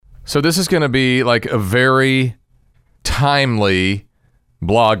So this is going to be like a very timely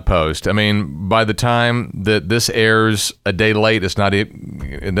blog post. I mean, by the time that this airs a day late, it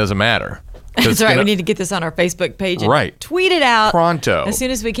doesn't matter. That's right. We need to get this on our Facebook page and tweet it out pronto as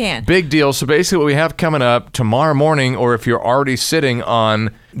soon as we can. Big deal. So basically what we have coming up tomorrow morning, or if you're already sitting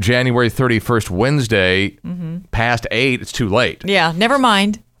on January 31st, Wednesday, past 8, it's too late. Yeah, never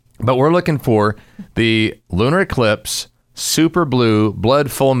mind. But we're looking for the lunar eclipse, super blue, blood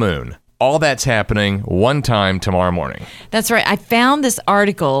full moon. All that's happening one time tomorrow morning. That's right. I found this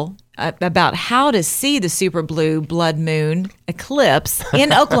article about how to see the super blue blood moon eclipse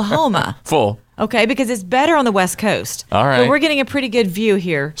in Oklahoma. Full. Okay, because it's better on the West Coast. All right. But we're getting a pretty good view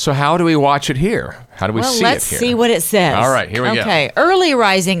here. So how do we watch it here? How do we see it here? Let's see what it says. All right, here we go. Okay, early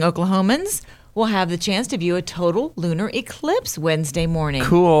rising Oklahomans will have the chance to view a total lunar eclipse Wednesday morning.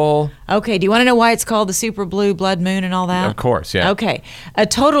 Cool. Okay, do you want to know why it's called the super blue blood moon and all that? Of course, yeah. Okay, a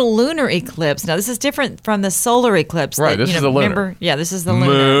total lunar eclipse. Now, this is different from the solar eclipse. Right, this is the lunar. Remember? Yeah, this is the lunar.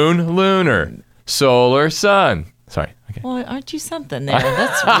 Moon, lunar, solar, sun. Sorry. Okay. Well, aren't you something there?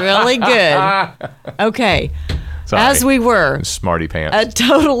 That's really good. Okay. Sorry. As we were, smarty pants. a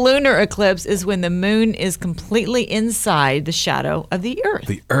total lunar eclipse is when the moon is completely inside the shadow of the Earth.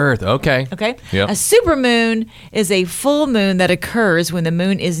 The Earth, okay. Okay? Yep. A supermoon is a full moon that occurs when the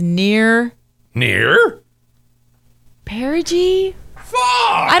moon is near... Near? Perigee?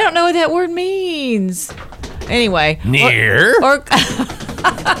 Far! I don't know what that word means. Anyway. Near? Or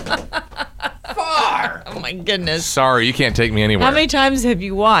Far! oh, my goodness. Sorry, you can't take me anywhere. How many times have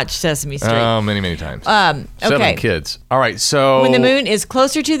you watched Sesame Street? Oh, many, many times. Okay. 7 kids. All right, so... When the moon is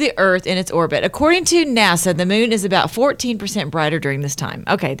closer to the Earth in its orbit. According to NASA, the moon is about 14% brighter during this time.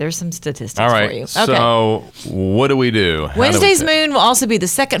 Okay, there's some statistics All right, for you. Okay. So what do we do? How Wednesday's do we moon will also be the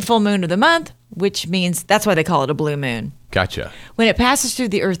second full moon of the month, which means that's why they call it a blue moon. Gotcha. When it passes through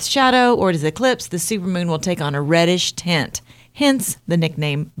the Earth's shadow or it is eclipsed, the supermoon will take on a reddish tint. Hence the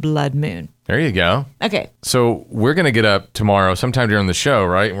nickname blood moon. There you go. Okay. So we're going to get up tomorrow sometime during the show,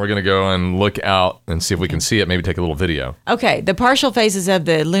 right? And we're going to go and look out and see if we can see it, maybe take a little video. Okay. The partial phases of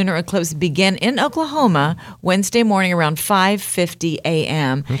the lunar eclipse begin in Oklahoma Wednesday morning around 5:50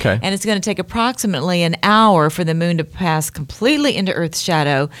 a.m. Okay. And it's going to take approximately an hour for the moon to pass completely into Earth's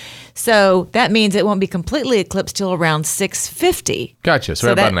shadow. So that means it won't be completely eclipsed till around 6:50. Gotcha.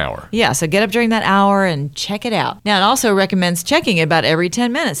 So about an hour. Yeah. So get up during that hour and check it out. Now, it also recommends checking it about every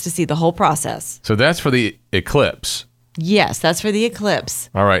 10 minutes to see the whole process. So that's for the eclipse. Yes, that's for the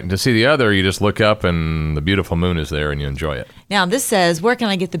eclipse. All right. And to see the other, you just look up and the beautiful moon is there and you enjoy it. Now, this says, where can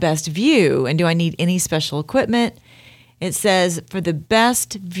I get the best view? And do I need any special equipment? It says, for the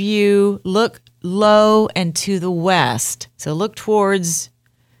best view, look low and to the west. So look towards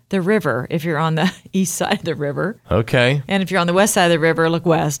the river if you're on the east side of the river. Okay. And if you're on the west side of the river, look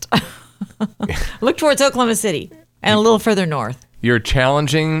west. Look towards Oklahoma City and a little further north. You're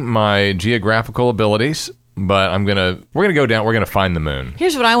challenging my geographical abilities, but we're gonna go down. We're gonna find the moon.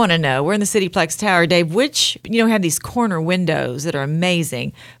 Here's what I want to know. We're in the Cityplex Tower, Dave. Which, have these corner windows that are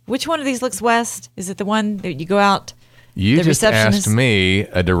amazing. Which one of these looks west? Is it the one that you go out? You just asked me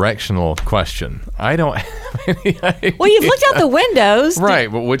a directional question. I don't have any idea. Well, you've looked out the windows.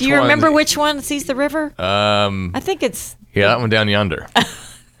 Right, but which one? Do you remember which one sees the river? I think it's... Yeah, that one down yonder.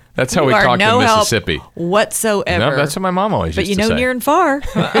 That's how You we are talk no in help Mississippi. Whatsoever. No, that's what my mom always But used to say. you know near and far.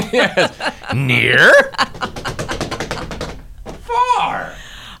 Yes. Near? Far.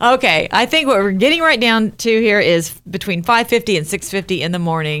 Okay, I think what we're getting right down to here is between 5:50 and 6:50 in the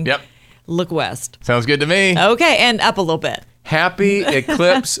morning. Yep. Look west. Sounds good to me. Okay, and up a little bit. Happy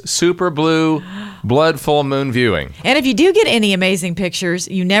eclipse, super blue, blood full moon viewing. And if you do get any amazing pictures,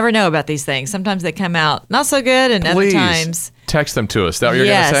 you never know about these things. Sometimes they come out not so good, and Please other times... text them to us. Is that what you're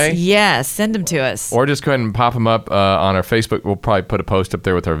going to say? Yes, send them to us. Or just go ahead and pop them up on our Facebook. We'll probably put a post up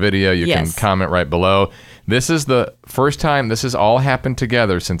there with our video. You can comment right below. This is the first time this has all happened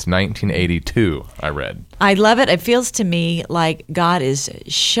together since 1982, I read. I love it. It feels to me like God is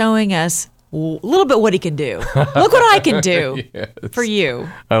showing us a little bit what he can do. Look what I can do Yes. for you.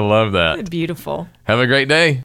 I love that. Beautiful. Have a great day.